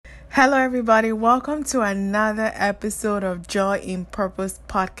Hello, everybody. Welcome to another episode of Joy in Purpose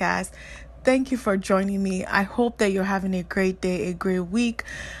podcast. Thank you for joining me. I hope that you're having a great day, a great week.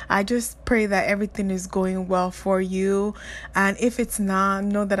 I just pray that everything is going well for you. And if it's not,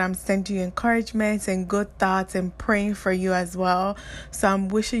 know that I'm sending you encouragements and good thoughts and praying for you as well. So I'm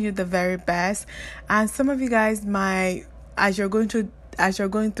wishing you the very best. And some of you guys might, as you're going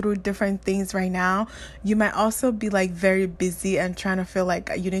through different things right now, you might also be like very busy and trying to feel like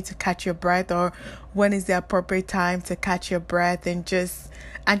you need to catch your breath, or when is the appropriate time to catch your breath and just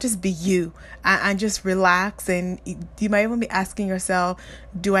be you and just relax. And you might even be asking yourself,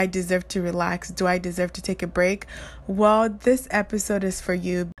 do I deserve to relax? Do I deserve to take a break? Well, this episode is for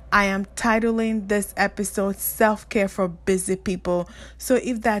you. I am titling this episode Self-Care for Busy People. So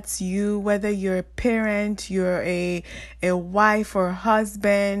if that's you, whether you're a parent, you're a wife or a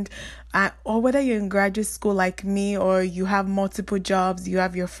husband, or whether you're in graduate school like me, or you have multiple jobs, you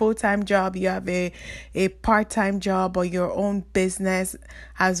have your full-time job, you have a part-time job, or your own business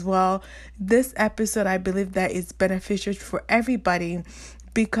as well, this episode, I believe that is beneficial for everybody,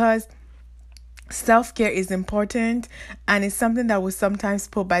 because self-care is important, and it's something that was sometimes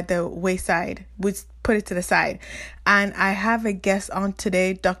put by the wayside. We put it to the side. And I have a guest on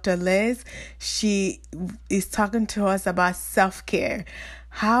today, Dr. Liz. She is talking to us about self-care.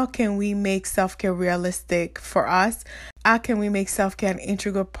 How can we make self-care realistic for us? How can we make self-care an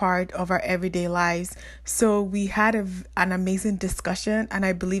integral part of our everyday lives? So we had an amazing discussion, and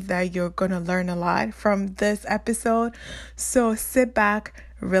I believe that you're going to learn a lot from this episode. So sit back,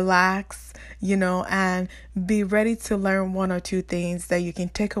 relax, and be ready to learn one or two things that you can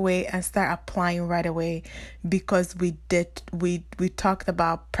take away and start applying right away, because we talked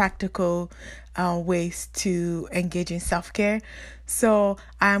about practical ways to engage in self-care. So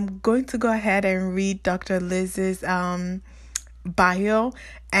I'm going to go ahead and read Dr. Liz's bio,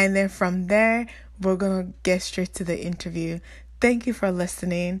 and then from there we're going to get straight to the interview. Thank you for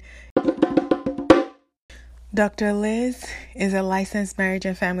listening. Dr. Liz is a licensed marriage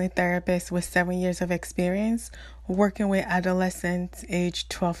and family therapist with 7 years of experience working with adolescents aged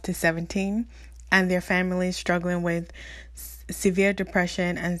 12 to 17 and their families struggling with severe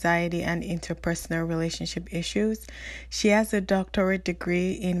depression, anxiety, and interpersonal relationship issues. She has a doctorate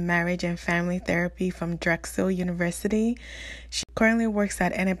degree in marriage and family therapy from Drexel University. She currently works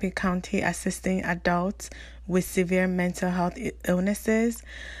at Hennepin County assisting adults with severe mental health illnesses.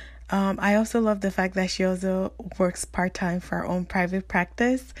 I also love the fact that she also works part-time for her own private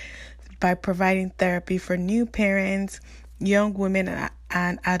practice by providing therapy for new parents, young women,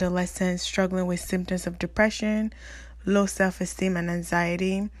 and adolescents struggling with symptoms of depression, low self-esteem, and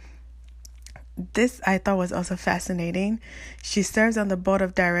anxiety. This I thought was also fascinating. She serves on the board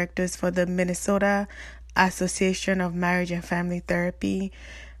of directors for the Minnesota Association of Marriage and Family Therapy,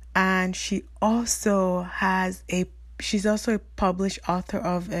 and she's also a published author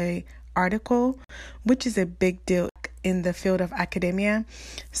of a article, which is a big deal in the field of academia.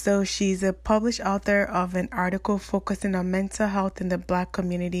 So she's a published author of an article focusing on mental health in the Black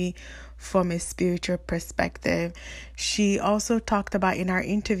community from a spiritual perspective. She also talked about, in our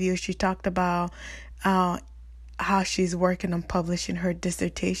interview, she talked about how she's working on publishing her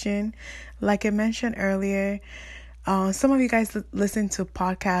dissertation. Like I mentioned earlier, some of you guys listen to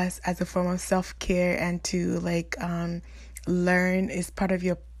podcasts as a form of self-care and to learn is part of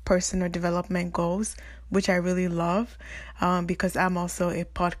your personal development goals, which I really love, because I'm also a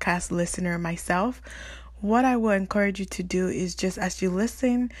podcast listener myself. What I will encourage you to do is, just as you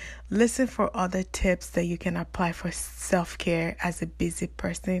listen for other tips that you can apply for self-care as a busy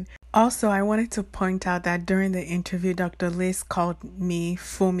person. Also, I wanted to point out that during the interview, Dr. Liz called me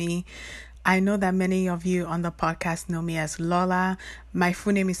Fumi. I know that many of you on the podcast know me as Lola. My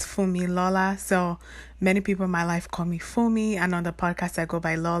full name is Fumi Lola, so many people in my life call me Fumi, and on the podcast I go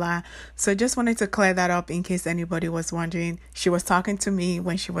by Lola. So just wanted to clear that up in case anybody was wondering. She was talking to me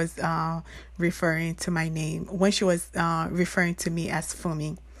when she was referring to my name, when she was referring to me as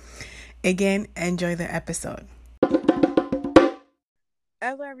Fumi. Again, enjoy the episode.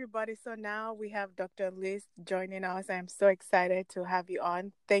 Hello, everybody. So now we have Dr. Liz joining us. I'm so excited to have you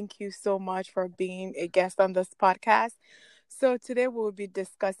on. Thank you so much for being a guest on this podcast. So today we'll be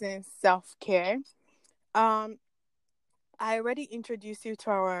discussing self-care. I already introduced you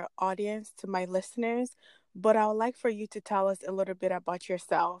to our audience, to my listeners, but I would like for you to tell us a little bit about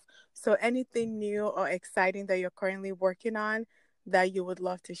yourself. So anything new or exciting that you're currently working on that you would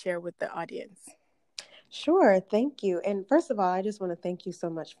love to share with the audience. Sure, thank you. And first of all, I just want to thank you so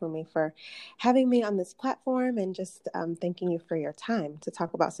much, Fumi, for having me on this platform and just thanking you for your time to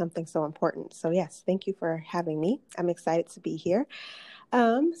talk about something so important. So yes, thank you for having me. I'm excited to be here.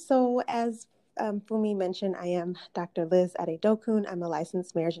 So as Fumi mentioned, I am Dr. Liz Adedokun. I'm a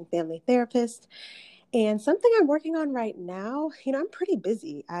licensed marriage and family therapist. And something I'm working on right now, I'm pretty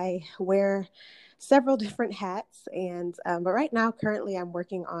busy. I wear several different hats, and but right now, currently, I'm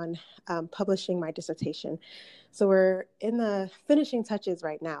working on publishing my dissertation. So we're in the finishing touches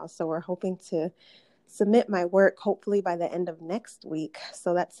right now. So we're hoping to submit my work hopefully by the end of next week.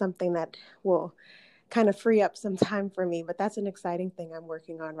 So that's something that will kind of free up some time for me, but that's an exciting thing I'm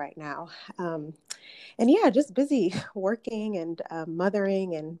working on right now. Um, and yeah, just busy working and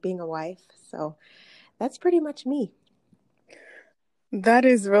mothering and being a wife. So that's pretty much me. That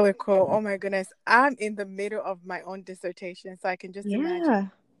is really cool. Oh my goodness. I'm in the middle of my own dissertation, so I can just imagine Yeah,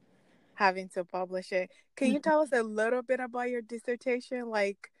 having to publish it. Can you tell us a little bit about your dissertation?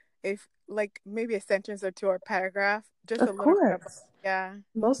 Like if like maybe a sentence or two or paragraph? Just a of little bit about course. yeah.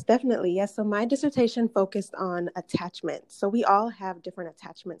 Most definitely. Yes. So my dissertation focused on attachment. So we all have different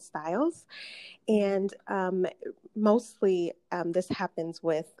attachment styles. And mostly this happens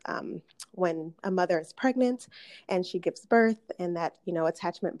with when a mother is pregnant and she gives birth, and that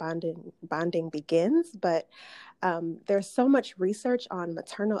attachment bonding begins. But there's so much research on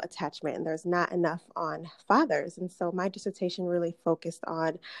maternal attachment, and there's not enough on fathers. And so my dissertation really focused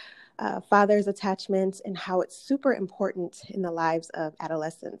on father's attachment and how it's super important in the lives of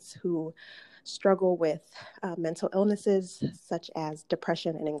adolescents who struggle with mental illnesses such as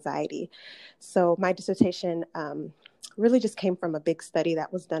depression and anxiety. So, my dissertation really just came from a big study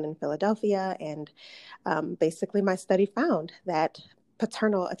that was done in Philadelphia. And basically, my study found that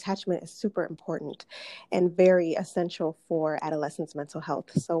paternal attachment is super important and very essential for adolescents' mental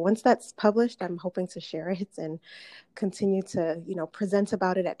health. So once that's published, I'm hoping to share it and continue to present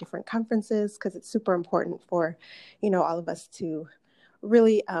about it at different conferences, because it's super important for all of us to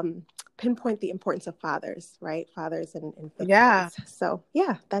really pinpoint the importance of fathers, right? Fathers and Yeah. families. So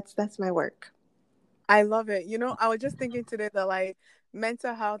yeah, that's my work. I love it. I was just thinking today that like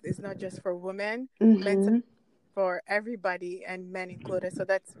mental health is not just for women, mental Mm-hmm. for everybody and men included. So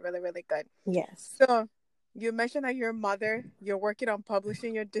that's really, really good. Yes. So you mentioned that you're a mother, you're working on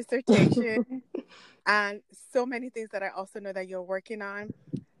publishing your dissertation, and so many things that I also know that you're working on.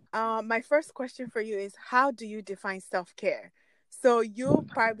 My first question for you is how do you define self-care? So you're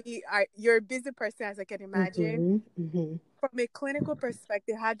a busy person, as I can imagine. Mm-hmm. Mm-hmm. From a clinical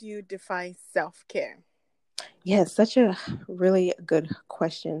perspective, how do you define self-care? Yes, such a really good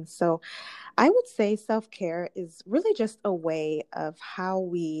question. So I would say self care is really just a way of how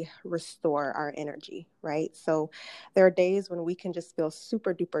we restore our energy, right? So there are days when we can just feel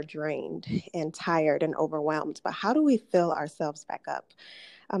super duper drained and tired and overwhelmed, but how do we fill ourselves back up?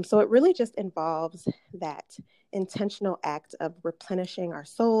 So it really just involves that intentional act of replenishing our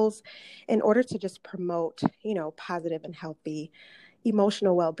souls in order to just promote, positive and healthy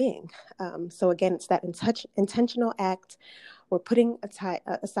emotional well-being. So again, it's that intentional act. We're putting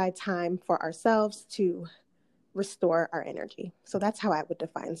aside time for ourselves to restore our energy. So that's how I would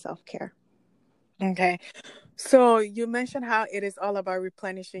define self-care. Okay. So you mentioned how it is all about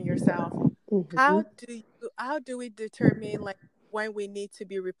replenishing yourself. Mm-hmm. How do we determine like when we need to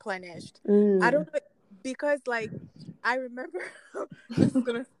be replenished? I Mm, don't know because like I remember this is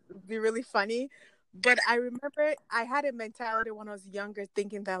gonna be really funny, but I remember I had a mentality when I was younger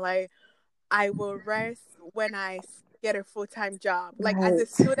thinking that like I will rest when get a full-time job. Like as a right.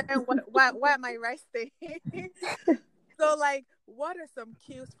 student, why am I resting? So, like, what are some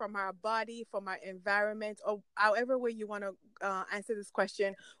cues from our body, from our environment, or however way you want to answer this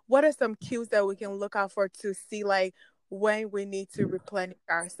question? What are some cues that we can look out for to see, like, when we need to replenish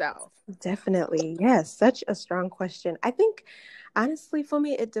ourselves? Definitely. Yes, such a strong question. I think honestly for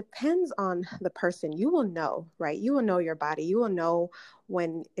me it depends on the person. You will know, right? You will know your body. You will know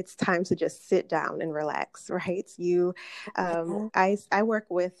when it's time to just sit down and relax, right? I work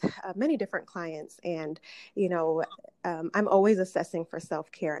with many different clients, and you know, I'm always assessing for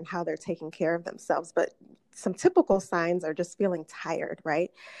self-care and how they're taking care of themselves, but some typical signs are just feeling tired, right?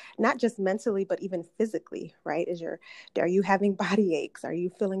 Not just mentally, but even physically, right? Are you having body aches? Are you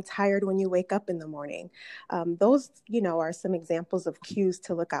feeling tired when you wake up in the morning? Those, are some examples of cues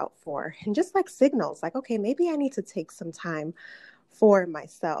to look out for. And just like signals, like, okay, maybe I need to take some time for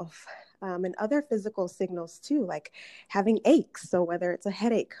myself. And other physical signals too, like having aches. So whether it's a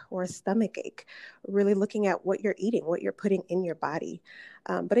headache or a stomach ache, really looking at what you're eating, what you're putting in your body.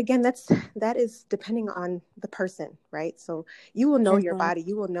 But again, that is depending on the person, right? So you will know your Mm-hmm. body,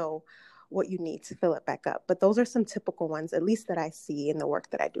 you will know what you need to fill it back up. But those are some typical ones, at least that I see in the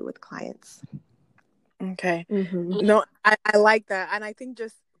work that I do with clients. Okay. Mm-hmm. No, I like that. And I think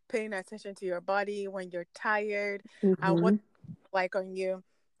just paying attention to your body when you're tired and what Mm-hmm. like on you.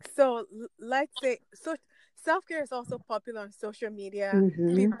 So let's say, so self-care is also popular on social media.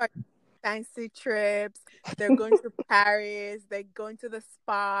 Mm-hmm. People are fancy trips, they're going to Paris, they're going to the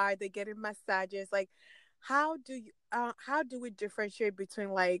spa, they're getting massages. Like, how do we differentiate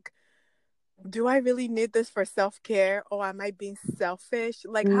between, like, do I really need this for self-care, or am I being selfish?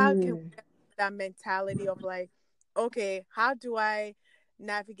 Like, how can we Mm. get that mentality of like, okay, how do I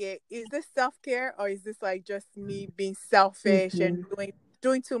navigate? Is this self-care, or is this like just me being selfish and Mm-hmm.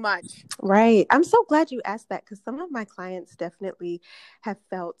 doing too much? Right. I'm so glad you asked that, because some of my clients definitely have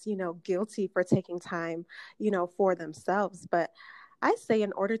felt, guilty for taking time, for themselves. But I say,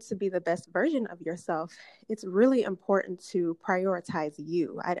 in order to be the best version of yourself, it's really important to prioritize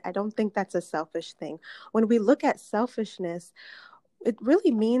you. I don't think that's a selfish thing. When we look at selfishness, it really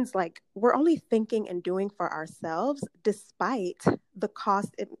means like we're only thinking and doing for ourselves, despite the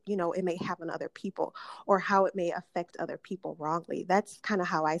cost it may have on other people, or how it may affect other people wrongly. That's kind of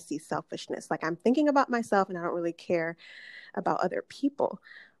how I see selfishness. Like, I'm thinking about myself and I don't really care about other people.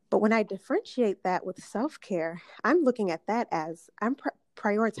 But when I differentiate that with self-care, I'm looking at that as I'm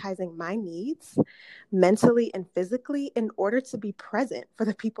prioritizing my needs mentally and physically in order to be present for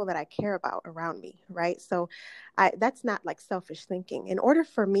the people that I care about around me, right? So that's not like selfish thinking. In order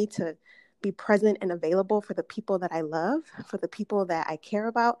for me to be present and available for the people that I love, for the people that I care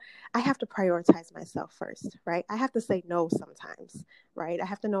about, I have to prioritize myself first, right? I have to say no sometimes, right? I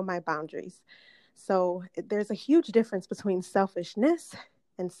have to know my boundaries. So there's a huge difference between selfishness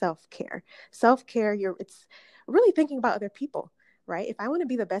and self-care. Self-care, it's really thinking about other people, right? If I want to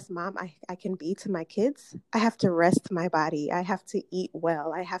be the best mom I can be to my kids, I have to rest my body. I have to eat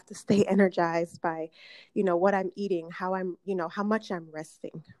well. I have to stay energized by, what I'm eating, how how much I'm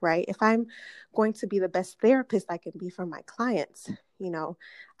resting, right? If I'm going to be the best therapist I can be for my clients,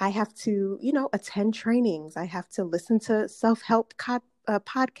 I have to, attend trainings. I have to listen to self-help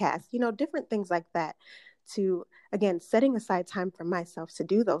podcasts, different things like that, to, again, setting aside time for myself to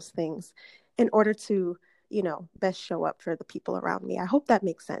do those things in order to, best show up for the people around me. I hope that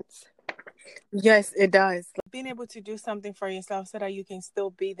makes sense. Yes, it does. Being able to do something for yourself so that you can still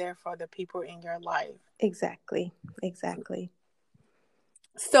be there for the people in your life. Exactly. Exactly.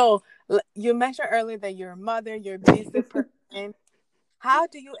 So you mentioned earlier that you're a mother, you're a busy person. How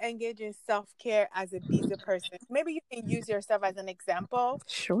do you engage in self-care as a busy person? Maybe you can use yourself as an example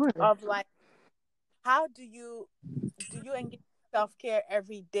Sure. of like, how do you engage in self-care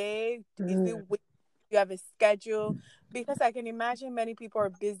every day? Is it Mm, you have a schedule? Because I can imagine many people are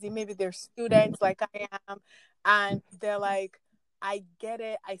busy. Maybe they're students like I am, and they're like, I get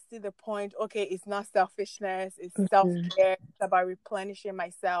it. I see the point. Okay, it's not selfishness, it's mhm. self-care. It's about replenishing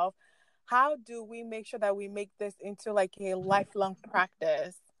myself. How do we make sure that we make this into like a lifelong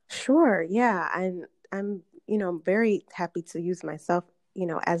practice? Sure. Yeah. I'm, very happy to use myself,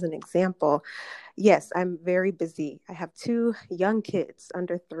 as an example. Yes, I'm very busy. I have two young kids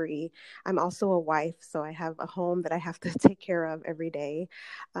under 3. I'm also a wife, so I have a home that I have to take care of every day.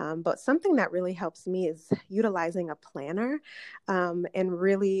 But something that really helps me is utilizing a planner, and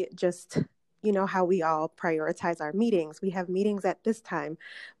really just, how we all prioritize our meetings. We have meetings at this time,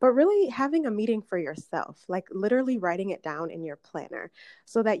 but really having a meeting for yourself, like literally writing it down in your planner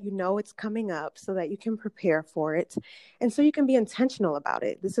so that you know it's coming up, so that you can prepare for it, and so you can be intentional about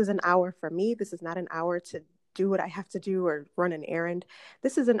it. This is an hour for me. This is not an hour to do what I have to do or run an errand.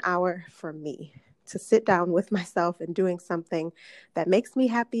 This is an hour for me to sit down with myself and doing something that makes me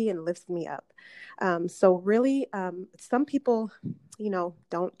happy and lifts me up. So really, some people,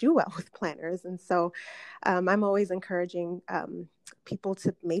 don't do well with planners. And so I'm always encouraging people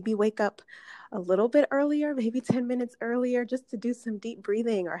to maybe wake up a little bit earlier, maybe 10 minutes earlier, just to do some deep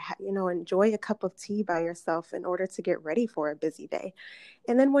breathing, or, enjoy a cup of tea by yourself in order to get ready for a busy day.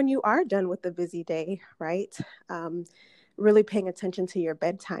 And then when you are done with the busy day, right, really paying attention to your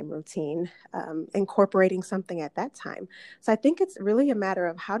bedtime routine, incorporating something at that time. So I think it's really a matter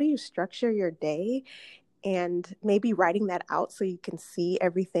of how do you structure your day, and maybe writing that out so you can see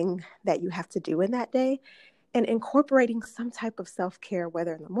everything that you have to do in that day, and incorporating some type of self-care,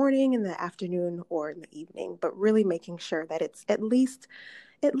 whether in the morning, in the afternoon, or in the evening, but really making sure that it's at least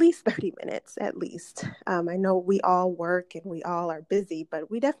 30 minutes at least. I know we all work and we all are busy, but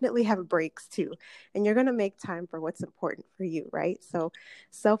we definitely have breaks too. And you're going to make time for what's important for you, right? So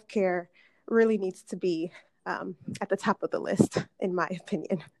self-care really needs to be at the top of the list, in my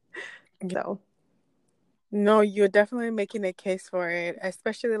opinion. So, No, you're definitely making a case for it,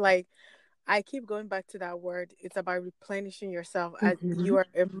 especially like I keep going back to that word. It's about replenishing yourself as you mhm, are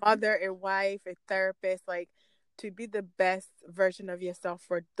a mother, a wife, a therapist, like to be the best version of yourself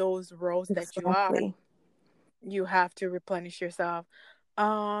for those roles that you are. exactly. you have to replenish yourself.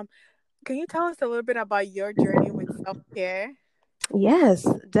 Um, can you tell us a little bit about your journey with self-care? Yes,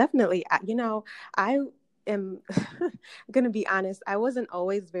 definitely. I am going to be honest. I wasn't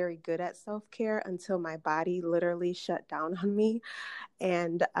always very good at self care until my body literally shut down on me.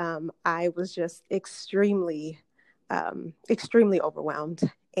 And I was just extremely overwhelmed.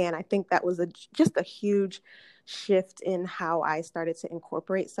 And I think that was just a huge shift in how I started to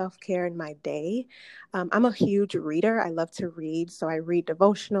incorporate self care in my day. I'm a huge reader. I love to read. So I read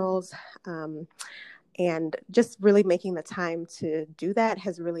devotionals. And just really making the time to do that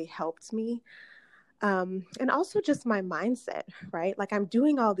has really helped me. And also just my mindset, right? Like I'm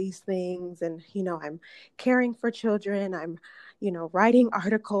doing all these things and, I'm caring for children, I'm, writing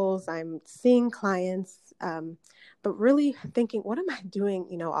articles, I'm seeing clients, but really thinking, what am I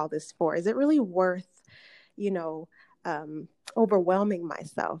doing, all this for? Is it really worth, you know, um, overwhelming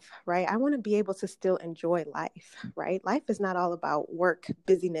myself, right? I want to be able to still enjoy life, right? Life is not all about work,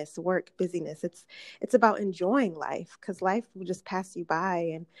 busyness. It's about enjoying life because life will just pass you by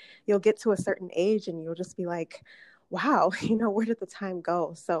and you'll get to a certain age and you'll just be like, wow, where did the time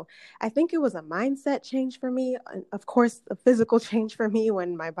go? So I think it was a mindset change for me. And of course, a physical change for me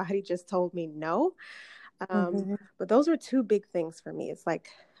when my body just told me no. Mm-hmm. But those were two big things for me. It's like,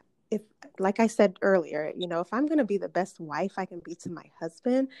 if, like I said earlier, if I'm going to be the best wife I can be to my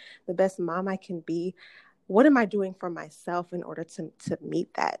husband, the best mom I can be, what am I doing for myself in order to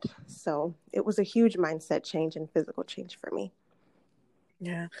meet that? So it was a huge mindset change and physical change for me.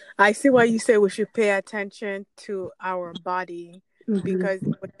 Yeah, I see why you say we should pay attention to our body because it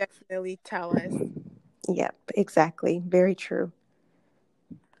Hmm. would definitely tell us. Yep, exactly. Very true.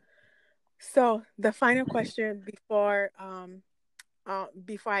 So the final question before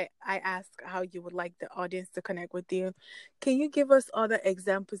I ask how you would like the audience to connect with you, can you give us other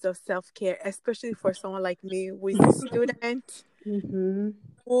examples of self-care, especially for someone like me who is a student, Hmm.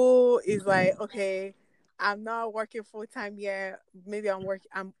 who is like, okay, I'm not working full time yet. Maybe I'm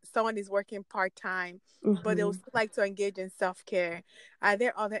someone is working part time, but they would Hmm. still like to engage in self care. Are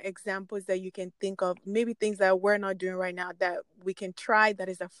there other examples that you can think of? Maybe things that we're not doing right now that we can try that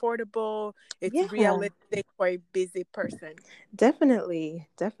is affordable, it's Yeah. realistic for a busy person. Definitely,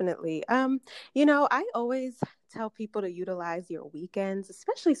 definitely. I always tell people to utilize your weekends,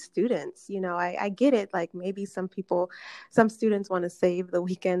 especially students. I get it. Like maybe some students want to save the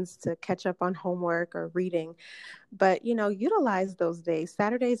weekends to catch up on homework or reading, but utilize those days.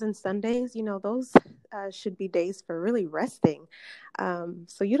 Saturdays and Sundays, those should be days for really resting.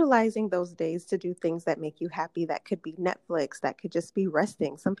 So utilizing those days to do things that make you happy. That could be Netflix, that could just be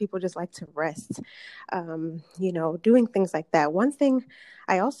resting. Some people just like to rest. Doing things like that. One thing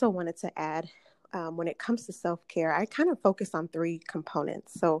I also wanted to add, when it comes to self-care, I kind of focus on three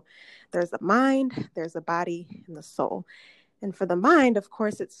components. So there's the mind, there's the body, and the soul. And for the mind, of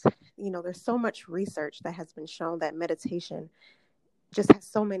course, there's so much research that has been shown that meditation just has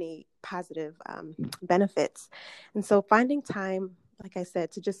so many positive benefits. And so finding time, like I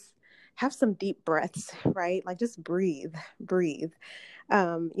said, to just have some deep breaths, right? Like just breathe,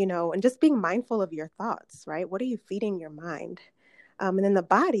 and just being mindful of your thoughts, right? What are you feeding your mind? And then the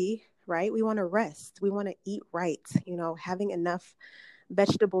body, right? We want to rest. We want to eat right, having enough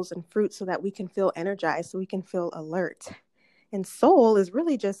vegetables and fruits so that we can feel energized, so we can feel alert. And soul is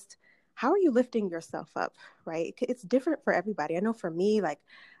really just how are you lifting yourself up, right? It's different for everybody. I know for me, like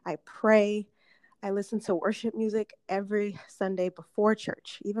I pray, I listen to worship music every Sunday before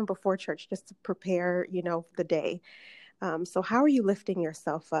church, even before church, just to prepare, the day. So how are you lifting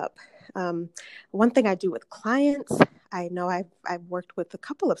yourself up? One thing I do with clients, I know I've worked with a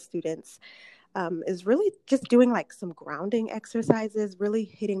couple of students, is really just doing like some grounding exercises, really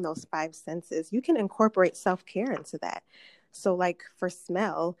hitting those five senses. You can incorporate self care into that. So, like for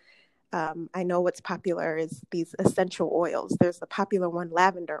smell, I know what's popular is these essential oils. There's the popular one,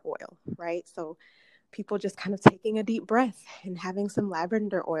 lavender oil, right? So, people just kind of taking a deep breath and having some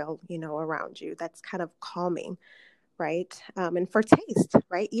lavender oil, around you. That's kind of calming, right? And for taste,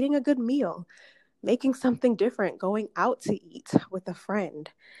 right? Eating a good meal, making something different, going out to eat with a friend,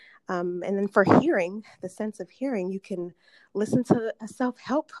 and then for hearing, the sense of hearing, you can listen to a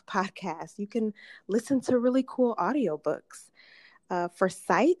self-help podcast. You can listen to really cool audiobooks. For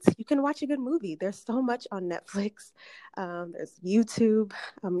sight, you can watch a good movie. There's so much on Netflix. There's YouTube,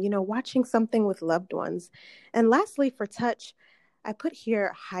 watching something with loved ones. And lastly, for touch, I put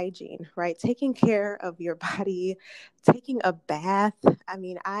here hygiene, right? Taking care of your body, taking a bath. I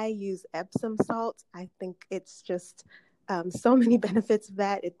mean, I use Epsom salt. I think it's just so many benefits of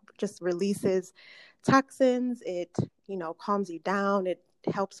that. It just releases toxins. It, calms you down. It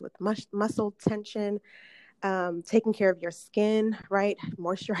helps with muscle tension. taking care of your skin, right?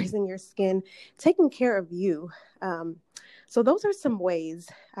 Moisturizing your skin, taking care of you. Um, so those are some ways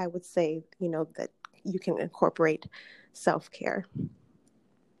I would say, that you can incorporate self-care.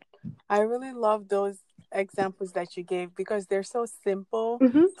 I really love those examples that you gave because they're so simple.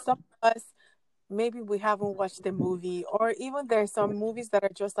 Hmm. Some of us, maybe we haven't watched the movie, or even there's some movies that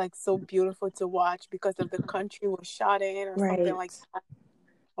are just like so beautiful to watch because of the country was shot in or something Right. like that.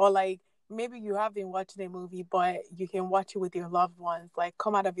 Or like maybe you have been watching a movie, but you can watch it with your loved ones. Like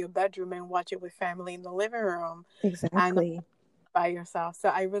come out of your bedroom and watch it with family in the living room and not Exactly. by yourself. So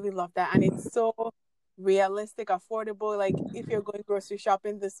I really love that. And it's so realistic, affordable. Like if you're going grocery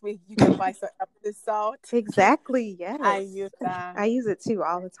shopping this week, you can buy some episode salt. Exactly. I Yes. use that. I use it too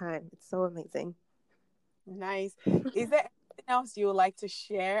all the time. It's so amazing. Nice. Is there anything else you would like to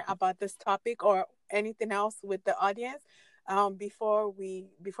share about this topic or anything else with the audience before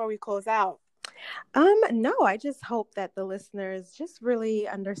we close out? No, I just hope that the listeners just really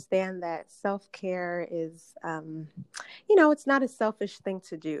understand that self-care is, it's not a selfish thing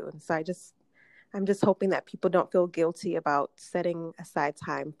to do. And so I'm just hoping that people don't feel guilty about setting aside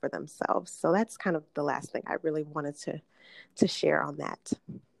time for themselves. So that's kind of the last thing I really wanted to share on that.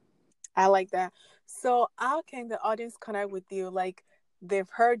 I like that. So how can the audience connect with you? Like they've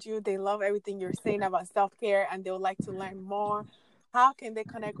heard you, they love everything you're saying about self-care and they would like to learn more. How can they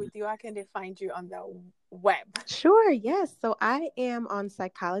connect with you? How can they find you on the web? Sure, yes. So I am on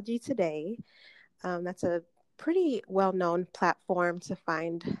Psychology Today. That's a pretty well-known platform to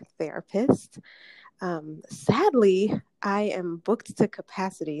find therapists. Sadly, I am booked to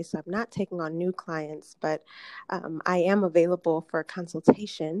capacity, so I'm not taking on new clients, but I am available for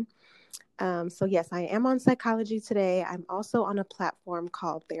consultation. So yes, I am on Psychology Today. I'm also on a platform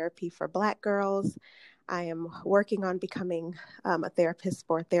called Therapy for Black Girls. I am working on becoming a therapist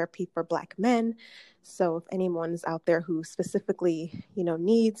for Therapy for Black Men. So if anyone's out there who specifically,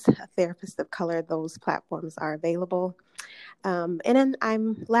 needs a therapist of color, those platforms are available. And then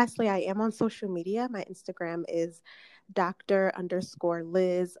lastly, I am on social media. My Instagram is Dr. underscore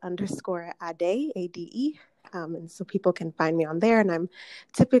Liz underscore Ade, ADE. And so people can find me on there. And I'm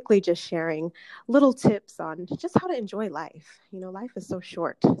typically just sharing little tips on just how to enjoy life. Life is so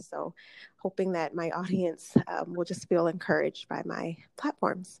short. So hoping that my audience will just feel encouraged by my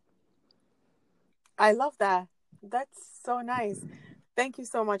platforms. I love that. That's so nice. Thank you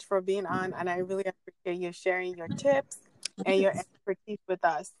so much for being on and I really appreciate you sharing your tips and your Yes. expertise with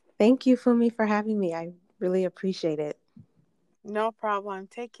us. Thank you, Fumi, for having me. I really appreciate it. No problem.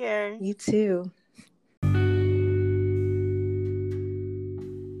 Take care. You too.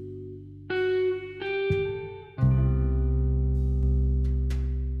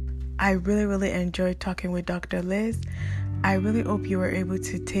 I really, really enjoyed talking with Dr. Liz. I really hope you were able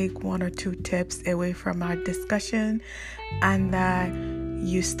to take one or two tips away from our discussion and that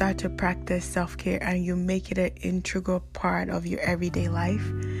you start to practice self-care and you make it an integral part of your everyday life.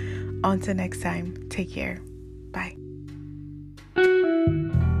 Until next time, take care. Bye.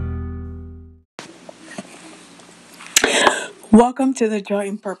 Welcome to the Joy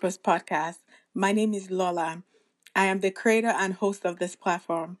in Purpose podcast. My name is Lola. I am the creator and host of this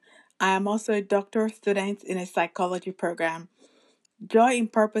platform. I am also a doctoral student in a psychology program. Joy in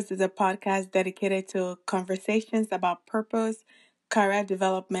Purpose is a podcast dedicated to conversations about purpose, career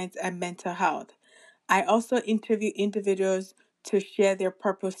development, and mental health. I also interview individuals to share their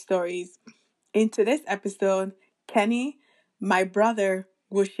purpose stories. In today's episode, Kenny, my brother,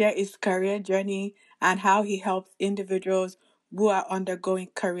 will share his career journey and how he helps individuals who are undergoing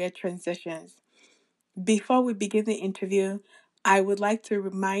career transitions. Before we begin the interview, I would like to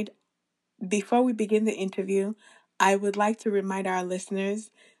remind before we begin the interview, I would like to remind our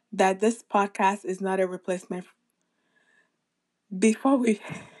listeners that this podcast is not a replacement. Before we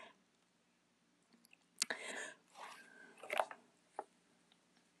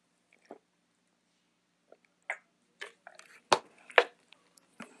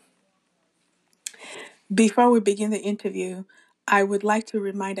before we begin the interview, I would like to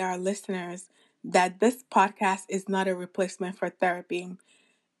remind our listeners that this podcast is not a replacement for therapy.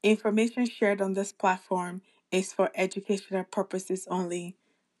 Information shared on this platform is for educational purposes only.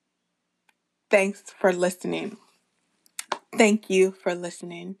 Thanks for listening. Thank you for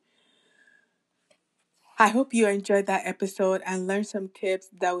listening. I hope you enjoyed that episode and learned some tips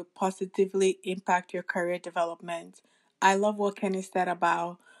that will positively impact your career development. I love what Kenny said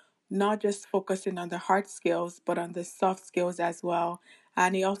about not just focusing on the hard skills, but on the soft skills as well.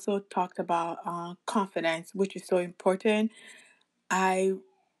 And he also talked about confidence, which is so important. I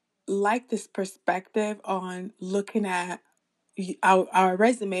like this perspective on looking at our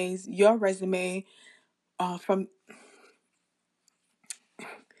resumes, your resume, from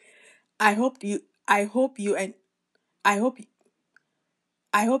I hope you I hope you and I hope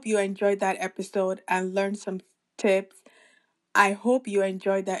I hope you enjoyed that episode and learned some tips. I hope you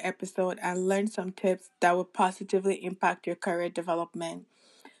enjoyed that episode and learned some tips that will positively impact your career development.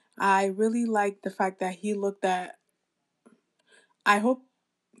 I really like the fact that he looked at I hope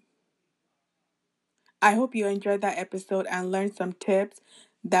I hope you enjoyed that episode and learned some tips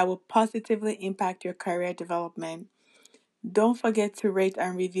that will positively impact your career development. Don't forget to rate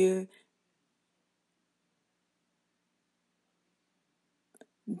and review.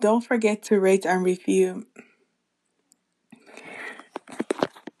 Don't forget to rate and review.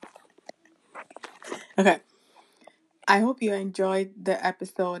 Okay. I hope you enjoyed the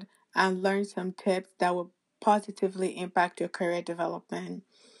episode and learned some tips that will positively impact your career development.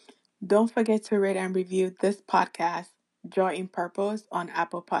 Don't forget to rate and review this podcast, Joy in Purpose, on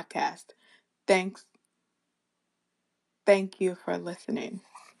Apple Podcast. Thanks. Thank you for listening.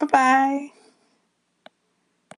 Bye bye.